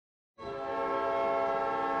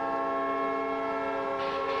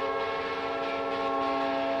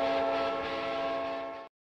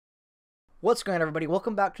What's going on, everybody?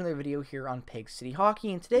 Welcome back to another video here on Pig City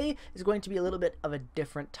Hockey, and today is going to be a little bit of a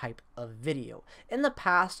different type of video. In the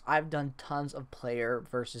past, I've done tons of player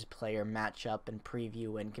versus player matchup and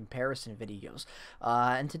preview and comparison videos,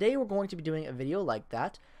 and today we're going to be doing a video like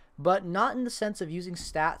that, but not in the sense of using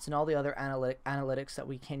stats and all the other analytics that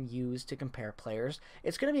we can use to compare players.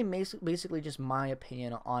 It's going to be basically just my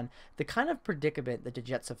opinion on the kind of predicament that the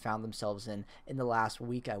Jets have found themselves in the last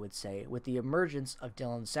week, I would say, with the emergence of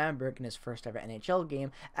Dylan Samberg in his first ever NHL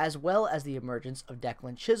game, as well as the emergence of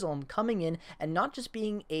Declan Chisholm coming in and not just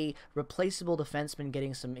being a replaceable defenseman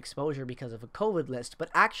getting some exposure because of a COVID list,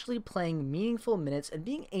 but actually playing meaningful minutes and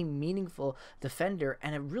being a meaningful defender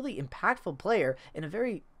and a really impactful player in a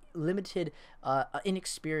very limited,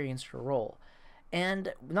 inexperienced role.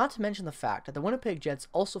 And not to mention the fact that the Winnipeg Jets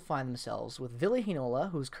also find themselves with Ville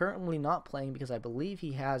Heinola, who's currently not playing because I believe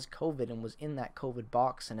he has COVID and was in that COVID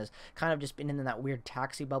box and has kind of just been in that weird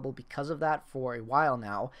taxi bubble because of that for a while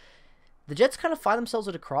now. The Jets kind of find themselves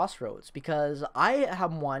at a crossroads because I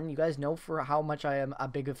am one, you guys know for how much I am a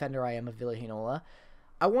big offender I am of Ville Heinola.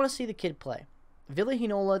 I want to see the kid play. Ville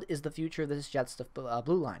Heinola is the future of this Jets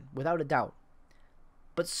blue line, without a doubt.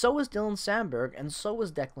 But so is Dylan Samberg, and so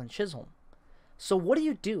is Declan Chisholm. So what do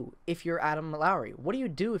you do if you're Adam Lowry? What do you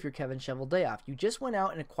do if you're Kevin Cheveldayoff? You just went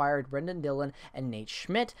out and acquired Brendan Dillon and Nate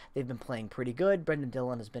Schmidt. They've been playing pretty good. Brendan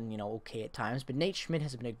Dillon has been, okay at times, but Nate Schmidt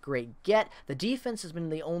has been a great get. The defense has been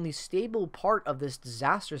the only stable part of this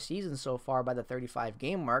disaster season so far by the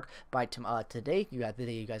 35-game mark. By today, the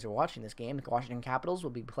day you guys are watching this game, the Washington Capitals will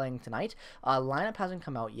be playing tonight. Lineup hasn't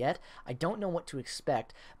come out yet. I don't know what to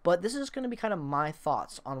expect, but this is going to be kind of my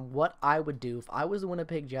thoughts on what I would do if I was the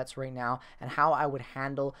Winnipeg Jets right now and how I would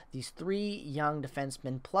handle these three young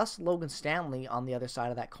defensemen plus Logan Stanley on the other side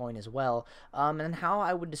of that coin as well, and how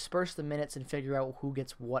I would disperse the minutes and figure out who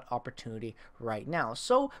gets what opportunity right now.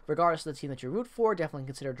 So regardless of the team that you root for, definitely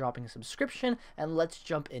consider dropping a subscription, and let's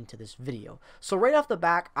jump into this video. So right off the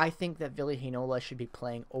back, I think that Ville Heinola should be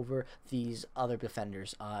playing over these other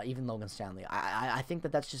defenders, even Logan Stanley. I think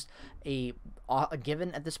that that's just a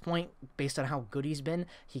given at this point based on how good he's been.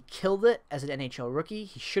 He killed it as an NHL rookie.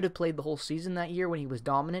 He should have played the whole season that year when he was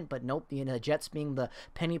dominant, but nope, the Jets, being the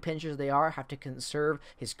penny pinchers they are, have to conserve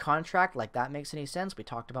his contract. Like that makes any sense. We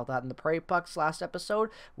talked about that in the Prairie Pucks last episode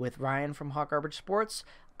with Ryan from Hawk Garbage Sports.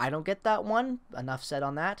 I don't get that one. Enough said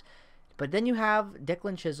on that. But then you have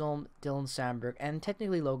Declan Chisholm, Dylan Samberg, and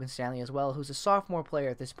technically Logan Stanley as well, who's a sophomore player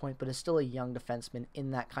at this point, but is still a young defenseman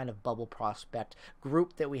in that kind of bubble prospect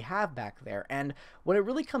group that we have back there. And when it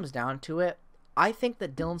really comes down to it, I think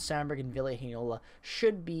that Dylan Samberg and Ville Heinola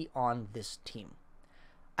should be on this team.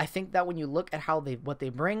 I think that when you look at what they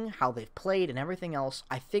bring, how they've played, and everything else,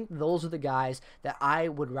 I think those are the guys that I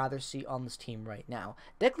would rather see on this team right now.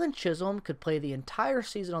 Declan Chisholm could play the entire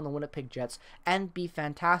season on the Winnipeg Jets and be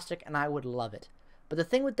fantastic, and I would love it. But the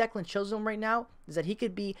thing with Declan Chisholm right now is that he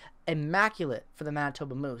could be immaculate for the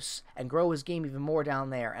Manitoba Moose and grow his game even more down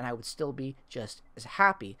there, and I would still be just as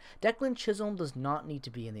happy. Declan Chisholm does not need to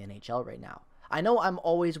be in the NHL right now. I know I'm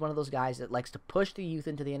always one of those guys that likes to push the youth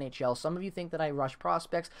into the NHL. Some of you think that I rush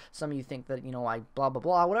prospects. Some of you think that, I blah, blah,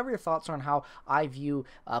 blah. Whatever your thoughts are on how I view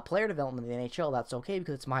player development in the NHL, that's okay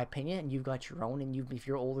because it's my opinion and you've got your own. And if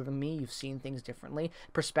you're older than me, you've seen things differently.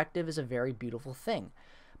 Perspective is a very beautiful thing.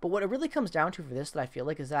 But what it really comes down to for this, that I feel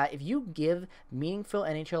like, is that if you give meaningful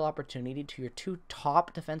NHL opportunity to your two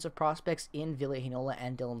top defensive prospects in Ville Heinola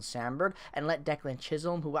and Dylan Samberg, and let Declan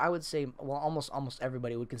Chisholm, who I would say, well, almost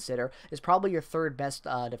everybody would consider, is probably your third best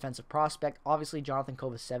defensive prospect. Obviously, Jonathan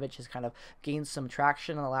Kovacevic has kind of gained some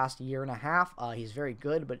traction in the last year and a half. He's very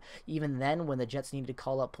good, but even then, when the Jets needed to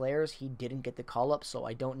call up players, he didn't get the call up, so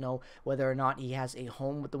I don't know whether or not he has a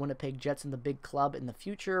home with the Winnipeg Jets in the big club in the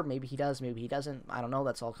future. Maybe he does, maybe he doesn't. I don't know.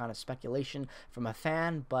 That's all kind of speculation from a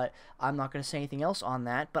fan, but I'm not going to say anything else on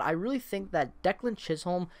that. But I really think that Declan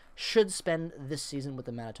Chisholm should spend this season with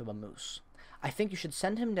the Manitoba Moose. I think you should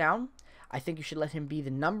send him down. I think you should let him be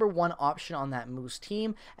the #1 option on that Moose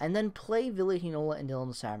team, and then play Ville Heinola and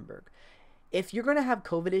Dylan Samberg. If you're going to have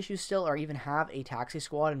COVID issues still, or even have a taxi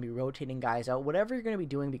squad and be rotating guys out, whatever you're going to be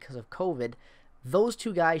doing because of COVID, those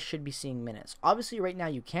two guys should be seeing minutes. Obviously, right now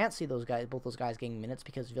you can't see both those guys getting minutes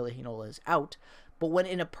because Ville Heinola is out. But when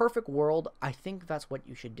in a perfect world, I think that's what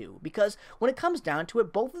you should do. Because when it comes down to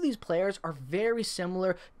it, both of these players are very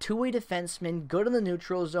similar. Two-way defensemen, good in the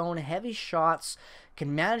neutral zone, heavy shots,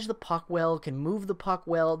 can manage the puck well, can move the puck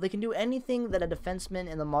well. They can do anything that a defenseman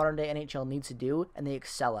in the modern-day NHL needs to do, and they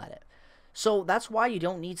excel at it. So that's why you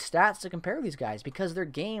don't need stats to compare these guys, because their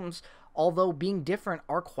games, although being different,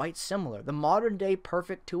 are quite similar. The modern-day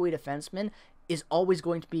perfect two-way defenseman is always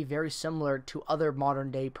going to be very similar to other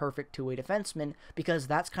modern-day perfect two-way defensemen, because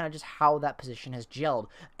that's kind of just how that position has gelled.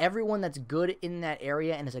 Everyone that's good in that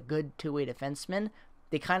area and is a good two-way defenseman,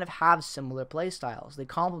 they kind of have similar play styles. They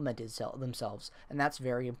complement themselves, and that's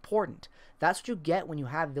very important. That's what you get when you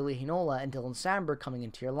have Ville Heinola and Dylan Samberg coming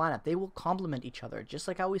into your lineup. They will complement each other. Just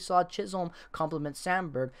like how we saw Chisholm complement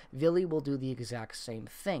Samberg, Ville will do the exact same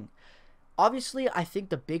thing. Obviously, I think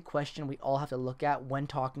the big question we all have to look at when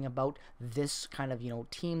talking about this kind of,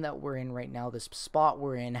 team that we're in right now, this spot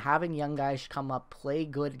we're in, having young guys come up, play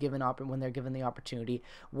good when they're given the opportunity.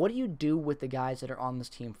 What do you do with the guys that are on this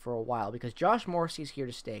team for a while? Because Josh Morrissey's here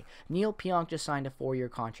to stay. Neil Pionk just signed a 4-year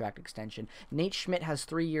contract extension. Nate Schmidt has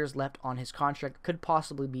 3 years left on his contract, could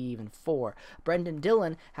possibly be even 4. Brendan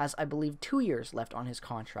Dillon has, I believe, 2 years left on his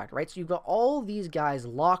contract, right? So you've got all these guys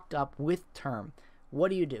locked up with term. What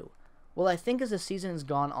do you do? Well, I think as the season has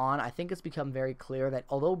gone on, I think it's become very clear that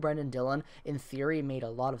although Brendan Dillon, in theory, made a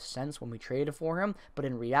lot of sense when we traded for him, but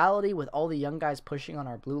in reality, with all the young guys pushing on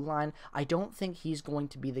our blue line, I don't think he's going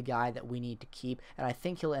to be the guy that we need to keep, and I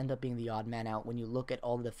think he'll end up being the odd man out when you look at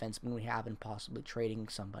all the defensemen we have and possibly trading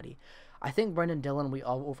somebody. I think Brendan Dillon we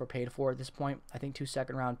all overpaid for at this point. I think 2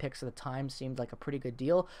 second-round picks at the time seemed like a pretty good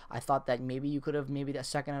deal. I thought that maybe you could have maybe a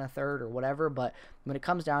second and a third or whatever, but when it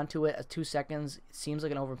comes down to it, 2 seconds, it seems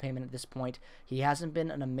like an overpayment at this point. He hasn't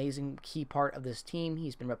been an amazing key part of this team.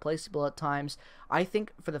 He's been replaceable at times. I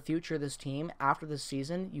think for the future of this team, after this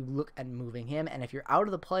season, you look at moving him, and if you're out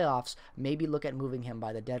of the playoffs, maybe look at moving him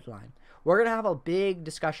by the deadline. We're going to have a big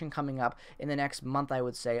discussion coming up in the next month, I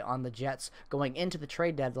would say, on the Jets going into the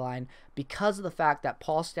trade deadline because of the fact that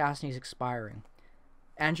Paul Stastny is expiring.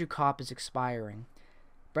 Andrew Kopp is expiring.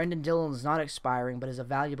 Brendan Dillon is not expiring, but is a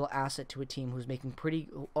valuable asset to a team who's making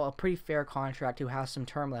a pretty fair contract, who has some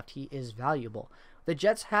term left. He is valuable. The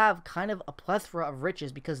Jets have kind of a plethora of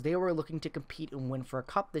riches because they were looking to compete and win for a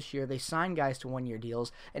cup this year. They signed guys to 1-year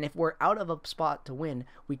deals, and if we're out of a spot to win,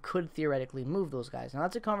 we could theoretically move those guys. Now,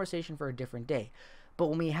 that's a conversation for a different day. But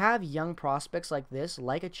when we have young prospects like this,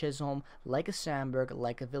 like a Chisholm, like a Samberg,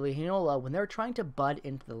 like a Ville Heinola, when they're trying to bud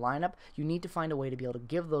into the lineup, you need to find a way to be able to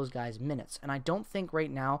give those guys minutes. And I don't think right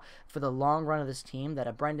now, for the long run of this team, that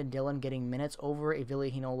a Brendan Dillon getting minutes over a Ville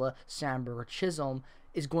Heinola, Samberg, or Chisholm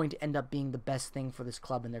is going to end up being the best thing for this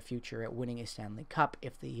club in their future at winning a Stanley Cup,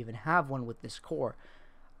 if they even have one with this core.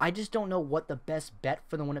 I just don't know what the best bet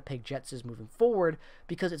for the Winnipeg Jets is moving forward,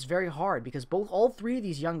 because it's very hard, because all 3 of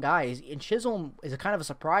these young guys, and Chisholm is a kind of a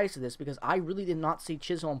surprise to this, because I really did not see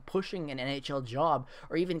Chisholm pushing an NHL job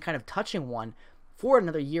or even kind of touching one for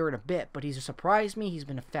another year and a bit, but he's surprised me. He's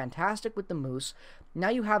been fantastic with the Moose. Now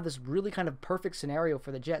you have this really kind of perfect scenario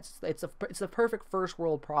for the Jets. It's the perfect first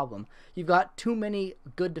world problem. You've got too many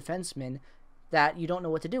good defensemen that you don't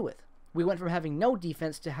know what to do with. We went from having no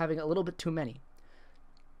defense to having a little bit too many.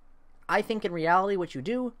 I think in reality what you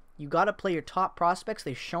do, you got to play your top prospects.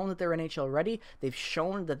 They've shown that they're NHL ready. They've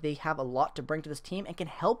shown that they have a lot to bring to this team and can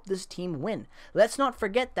help this team win. Let's not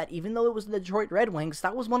forget that even though it was the Detroit Red Wings,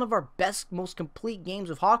 that was one of our best, most complete games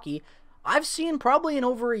of hockey I've seen probably in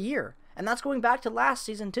over a year. And that's going back to last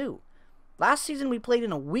season too. Last season we played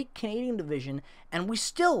in a weak Canadian division and we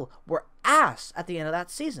still were ass at the end of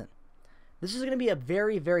that season. This is going to be a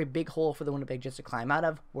very, very big hole for the Winnipeg Jets to climb out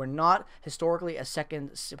of. We're not historically a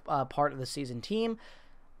second part of the season team.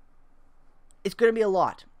 It's going to be a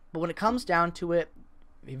lot. But when it comes down to it,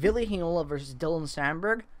 Ville Heinola versus Dylan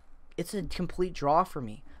Samberg, it's a complete draw for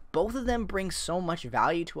me. Both of them bring so much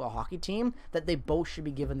value to a hockey team that they both should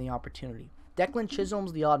be given the opportunity. Declan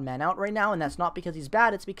Chisholm's the odd man out right now, and that's not because he's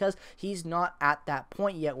bad. It's because he's not at that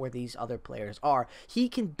point yet where these other players are. He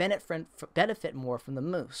can benefit more from the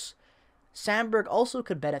Moose. Samberg also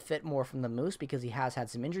could benefit more from the Moose because he has had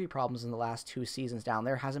some injury problems in the last 2 seasons down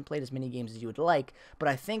there. Hasn't played as many games as you would like, but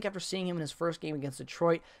I think after seeing him in his first game against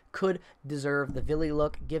Detroit, could deserve the Ville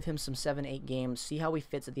look, give him some 7-8 games, see how he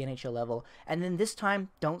fits at the NHL level, and then this time,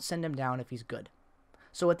 don't send him down if he's good.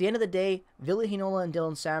 So at the end of the day, Ville Heinola and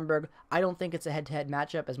Dylan Samberg, I don't think it's a head-to-head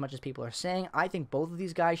matchup as much as people are saying. I think both of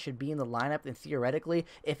these guys should be in the lineup, and theoretically,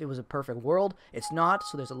 if it was a perfect world, it's not.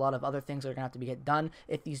 So there's a lot of other things that are going to have to get done.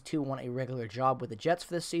 If these two want a regular job with the Jets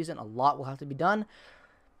for this season, a lot will have to be done.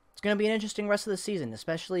 It's going to be an interesting rest of the season,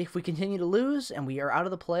 especially if we continue to lose and we are out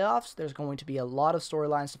of the playoffs. There's going to be a lot of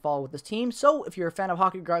storylines to follow with this team. So if you're a fan of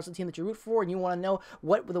hockey, regardless of the team that you root for, and you want to know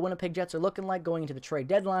what the Winnipeg Jets are looking like going into the trade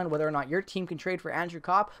deadline, whether or not your team can trade for Andrew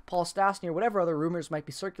Kopp, Paul Stastny, or whatever other rumors might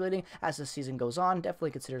be circulating as the season goes on,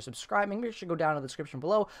 definitely consider subscribing. Make sure to go down in the description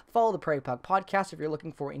below. Follow the Prairie Puck Podcast if you're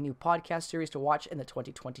looking for a new podcast series to watch in the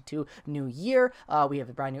 2022 new year. We have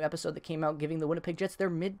a brand new episode that came out giving the Winnipeg Jets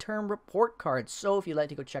their midterm report cards. So if you'd like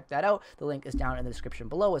to go check check that out. The link is down in the description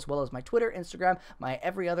below, as well as my Twitter, Instagram, my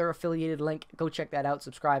every other affiliated link. Go check that out,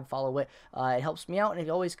 subscribe, follow it. It helps me out, and if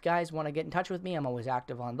you always guys want to get in touch with me, I'm always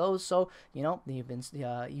active on those. So you know, you've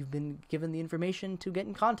been given the information to get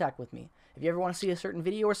in contact with me. If you ever want to see a certain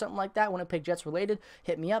video or something like that, Winnipeg Jets related,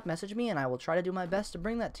 hit me up, message me, and I will try to do my best to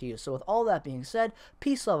bring that to you. So with all that being said,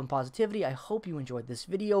 peace, love, and positivity. I hope you enjoyed this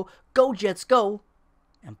video. Go Jets, go,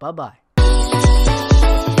 and bye-bye.